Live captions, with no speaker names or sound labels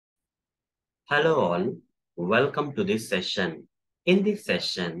Hello all, welcome to this session. In this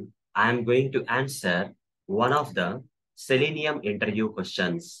session, I am going to answer one of the Selenium interview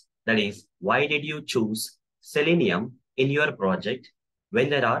questions. That is, why did you choose Selenium in your project when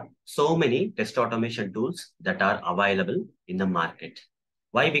there are so many test automation tools that are available in the market?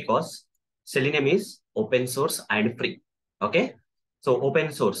 Why? Because Selenium is open source and free. Okay, so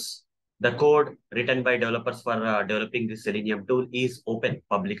open source. The code written by developers for developing this Selenium tool is open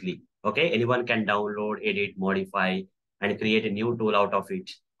publicly. Okay, anyone can download, edit, modify, and create a new tool out of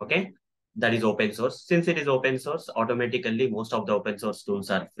it. Okay, that is open source. Since it is open source, automatically most of the open source tools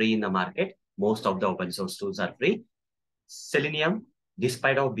are free in the market. Most of the open source tools are free. Selenium,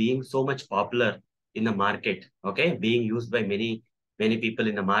 despite of being so much popular in the market, okay, being used by many people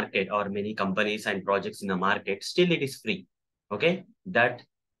in the market or many companies and projects in the market, still it is free. Okay, that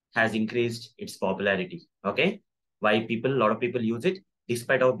has increased its popularity. Okay, why a lot of people use it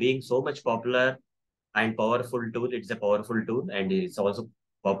despite of being so much popular and powerful tool. It's a powerful tool and it's also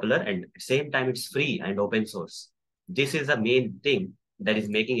popular and at the same time it's free and open source. This is the main thing that is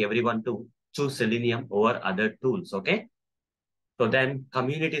making everyone to choose Selenium over other tools. Okay, so then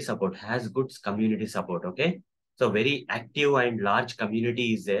community support has good community support. Okay. So very active and large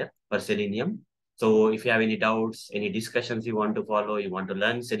community is there for Selenium. So if you have any doubts, any discussions you want to follow, you want to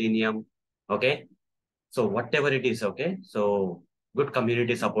learn Selenium. Okay. So whatever it is. Okay. So good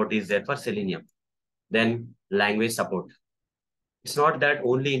community support is there for Selenium. Then language support. It's not that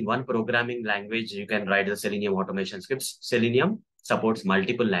only in one programming language you can write the Selenium automation scripts. Selenium supports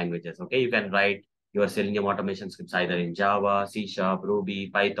multiple languages. Okay, you can write your Selenium automation scripts either in Java, C Sharp, Ruby,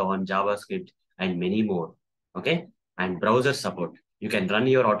 Python, JavaScript, and many more. Okay, and browser support. You can run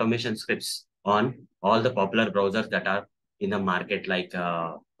your automation scripts on all the popular browsers that are in the market, like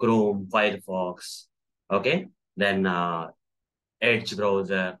Chrome, Firefox. Okay, then Edge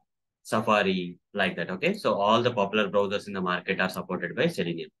browser, Safari, like that. Okay. So all the popular browsers in the market are supported by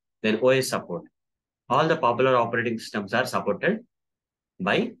Selenium. Then OS support. All the popular operating systems are supported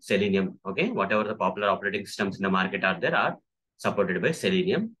by Selenium. Okay. Whatever the popular operating systems in the market are there are supported by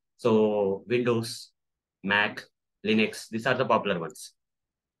Selenium. So Windows, Mac, Linux, these are the popular ones.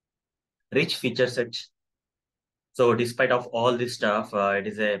 Rich feature set. So despite of all this stuff, it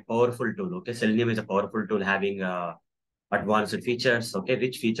is a powerful tool. Okay. Selenium is a powerful tool having advanced features. Okay,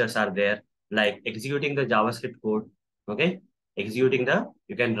 rich features are there, like executing the JavaScript code. Okay, executing the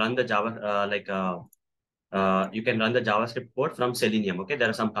you can run the Java you can run the JavaScript code from Selenium. Okay, there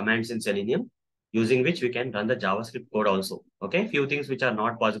are some commands in Selenium using which we can run the JavaScript code also. Okay, few things which are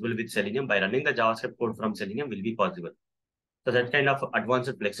not possible with Selenium, by running the JavaScript code from Selenium will be possible. So that kind of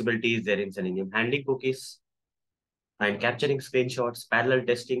advanced flexibility is there in Selenium. Handling cookies and capturing screenshots, parallel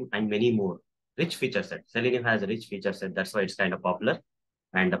testing, and many more. Rich feature set. Selenium has a rich feature set. That's why it's kind of popular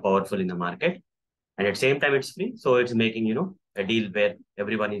and powerful in the market. And at the same time, it's free. So it's making, a deal where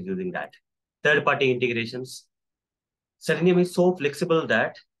everyone is using that. Third-party integrations. Selenium is so flexible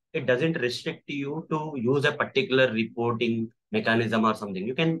that it doesn't restrict you to use a particular reporting mechanism or something.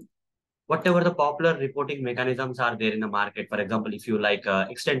 You can whatever the popular reporting mechanisms are there in the market. For example, if you like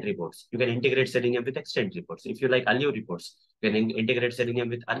extent reports, you can integrate Selenium with extent reports. If you like Allure reports, you can integrate Selenium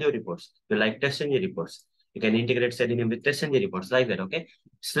with Allure reports. If you like test engine reports, you can integrate Selenium with test engine reports, like that. Okay,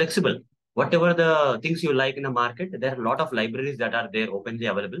 it's flexible. Whatever the things you like in the market, there are a lot of libraries that are there openly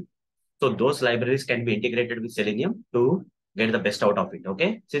available. So those libraries can be integrated with Selenium to get the best out of it.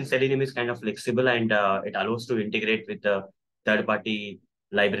 Okay, since Selenium is kind of flexible and it allows to integrate with the third-party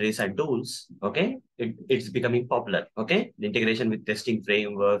libraries and tools. Okay, it's becoming popular. Okay, the integration with testing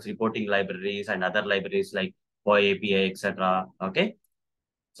frameworks, reporting libraries, and other libraries like POI API, etc. Okay,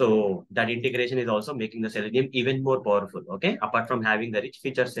 so that integration is also making the Selenium even more powerful. Okay, apart from having the rich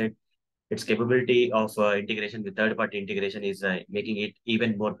feature set, its capability of integration with third-party integration is making it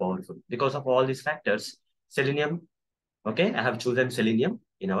even more powerful. Because of all these factors, Selenium, okay, I have chosen Selenium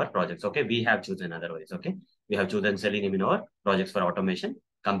in our projects. Okay, we have chosen otherwise. Okay, we have chosen Selenium in our projects for automation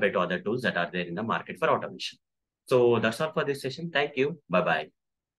compared to other tools that are there in the market for automation. So that's all for this session. Thank you. Bye-bye.